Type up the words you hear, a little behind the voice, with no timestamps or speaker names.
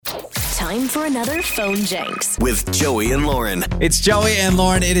Time for another Phone Jenks. With Joey and Lauren. It's Joey and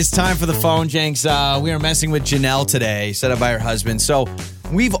Lauren. It is time for the Phone Jenks. We are messing with Janelle today, set up by her husband. So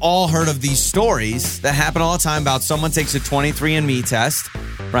we've all heard of these stories that happen all the time about someone takes a 23andMe test,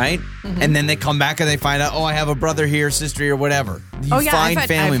 right? Mm-hmm. And then they come back and they find out, I have a brother here, sister here, whatever. I've had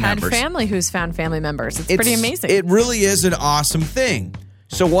family who's found family members. It's pretty amazing. It really is an awesome thing.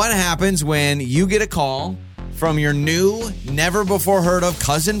 So what happens when you get a call from your new, never before heard of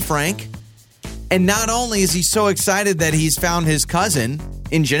cousin Frank? And not only is he so excited that he's found his cousin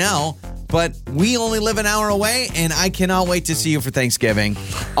in Janelle, but we only live an hour away, and I cannot wait to see you for Thanksgiving.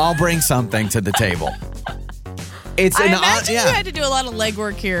 I'll bring something to the table. I imagine you had to do a lot of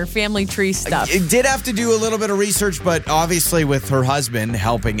legwork here, family tree stuff. It did have to do a little bit of research, but obviously with her husband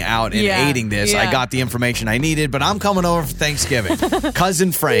helping out and aiding this, I got the information I needed, but I'm coming over for Thanksgiving.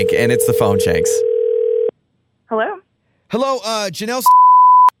 Cousin Frank, and it's the Phone Jenks. Hello? Hello, Janelle.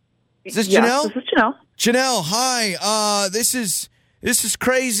 Is this Janelle? Janelle? This is Janelle. Janelle, hi. This is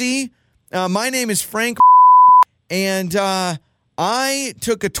crazy. My name is Frank, and I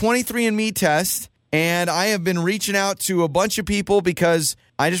took a 23andMe test, and I have been reaching out to a bunch of people because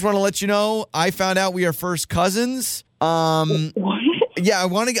I just want to let you know I found out we are first cousins. What? Yeah, I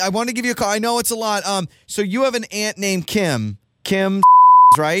want to give you a call. I know it's a lot. So you have an aunt named Kim. Kim,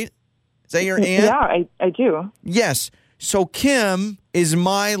 right? Is that your aunt? Yeah, I do. Yes. So Kim is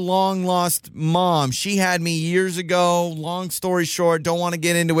my long-lost mom. She had me years ago. Long story short, don't want to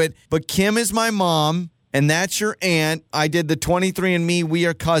get into it. But Kim is my mom, and that's your aunt. I did the 23andMe. We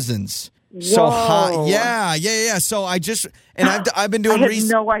are cousins. So, yeah. So I've been doing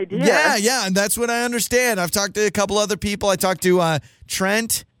research. I had no idea. Yeah, and that's what I understand. I've talked to a couple other people. I talked to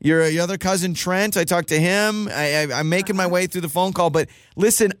Trent, your other cousin Trent. I talked to him. I'm making my way through the phone call. But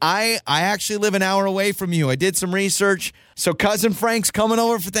listen, I actually live an hour away from you. I did some research. So cousin Frank's coming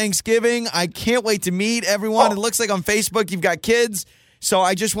over for Thanksgiving. I can't wait to meet everyone. It looks like on Facebook you've got kids. So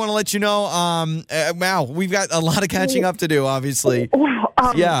I just want to let you know, wow, we've got a lot of catching up to do, obviously.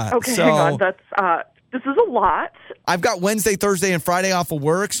 Yeah. Okay, hang on. This is a lot. I've got Wednesday, Thursday, and Friday off of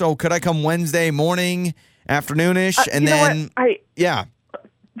work. So could I come Wednesday morning, afternoonish, and then? Yeah.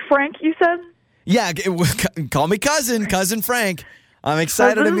 Frank, you said? Yeah. Call me cousin Frank. I'm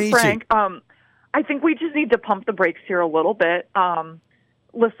excited to meet Frank. you. I think we just need to pump the brakes here a little bit.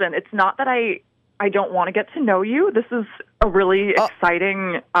 Listen, it's not that I don't want to get to know you. This is a really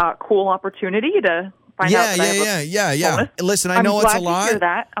exciting, cool opportunity to find out. Yeah. Listen, I know it's a lot. I'm glad to hear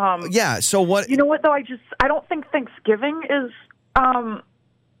that. Yeah. So what? You know what though? I don't think Thanksgiving is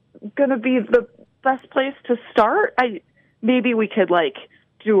going to be the best place to start. Maybe we could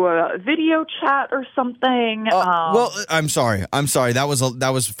do a video chat or something. Well, I'm sorry. That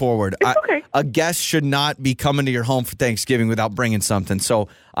was forward. It's okay. A guest should not be coming to your home for Thanksgiving without bringing something. So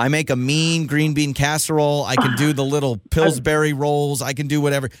I make a mean green bean casserole. I can do the little Pillsbury rolls. I can do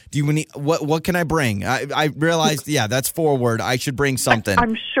whatever. Do you need what can I bring? I realized, that's forward. I should bring something.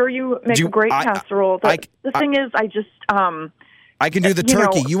 I'm sure you make a great casserole. The thing is, I can do the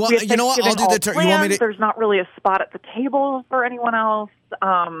turkey. You know what? I'll do the turkey. You want me to? There's not really a spot at the table for anyone else.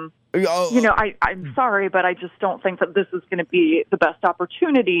 I'm sorry, but I just don't think that this is going to be the best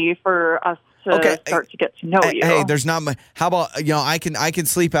opportunity for us to start to get to know you. Hey, there's not much. How about I can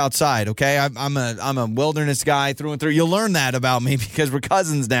sleep outside. Okay, I'm a wilderness guy through and through. You'll learn that about me because we're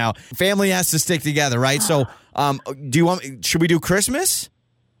cousins now. Family has to stick together, right? So, do you want? Should we do Christmas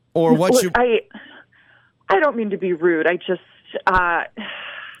or what? I don't mean to be rude. I just.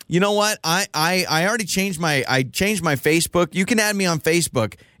 You know what? I already changed my Facebook. You can add me on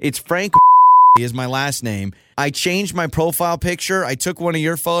Facebook. It's Frank is my last name. I changed my profile picture. I took one of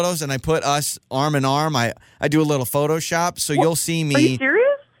your photos and I put us arm in arm. I do a little Photoshop, so you'll see me. Are you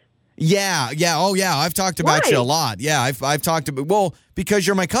serious? Yeah. Oh yeah. I've talked about you a lot. Yeah, I've talked about because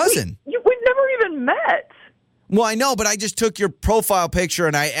you're my cousin. We've never even met. Well, I know, but I just took your profile picture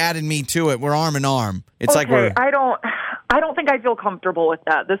and I added me to it. We're arm in arm. It's like we're. I don't think I feel comfortable with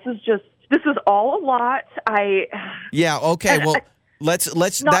that. This is all a lot. Yeah. Okay. Well, let's. Not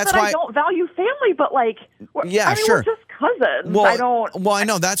that's that why I don't value family, but sure. We're just cousins. Well, I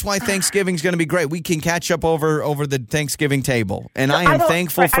know. That's why Thanksgiving's going to be great. We can catch up over the Thanksgiving table, and I am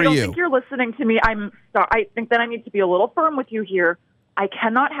thankful for you. I don't think you're listening to me. I'm sorry. I think that I need to be a little firm with you here. I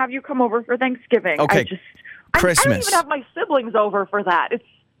cannot have you come over for Thanksgiving. Okay. Christmas. I don't even have my siblings over for that.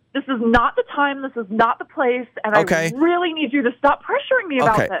 This is not the time. This is not the place, and I really need you to stop pressuring me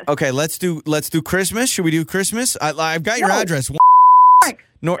about this. Okay, let's do Christmas. Should we do Christmas? I've got your address. Frank,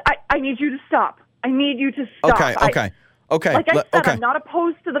 I need you to stop. I need you to stop. Okay. Like I said, I'm not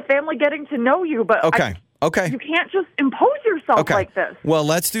opposed to the family getting to know you, but Okay. You can't just impose yourself like this. Well,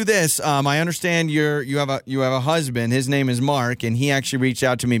 let's do this. I understand you have a husband. His name is Mark, and he actually reached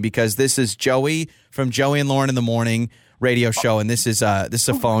out to me because this is Joey from Joey and Lauren in the Morning radio show, and this is a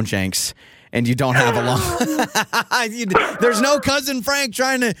phone, Jenks. And you don't have a long... There's no cousin Frank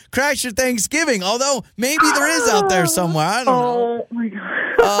trying to crash your Thanksgiving, although maybe there is out there somewhere. I don't know. Oh, my God.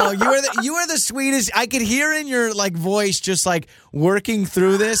 Oh, you are the sweetest. I could hear in your voice just working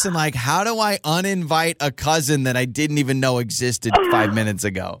through this and how do I uninvite a cousin that I didn't even know existed 5 minutes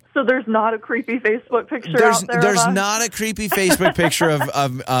ago? So there's not a creepy Facebook picture out there? There's not a creepy Facebook picture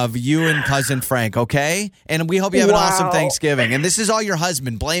of you and cousin Frank, okay? And we hope you have an awesome Thanksgiving. And this is all your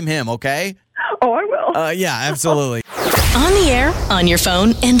husband. Blame him, okay? Oh, I will. Yeah, absolutely. On the air, on your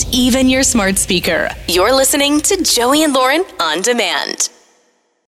phone, and even your smart speaker. You're listening to Joey and Lauren on demand.